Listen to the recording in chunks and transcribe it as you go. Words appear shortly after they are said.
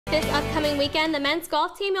This upcoming weekend, the men's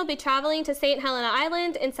golf team will be traveling to St. Helena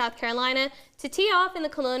Island in South Carolina to tee off in the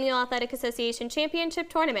Colonial Athletic Association Championship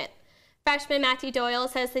Tournament. Freshman Matthew Doyle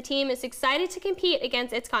says the team is excited to compete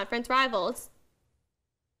against its conference rivals.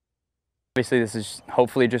 Obviously, this is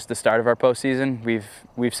hopefully just the start of our postseason.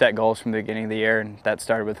 We've set goals from the beginning of the year, and that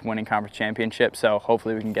started with winning conference championships. So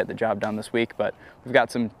hopefully we can get the job done this week, but we've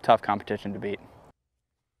got some tough competition to beat.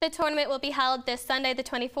 The tournament will be held this Sunday the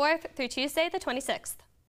 24th through Tuesday the 26th.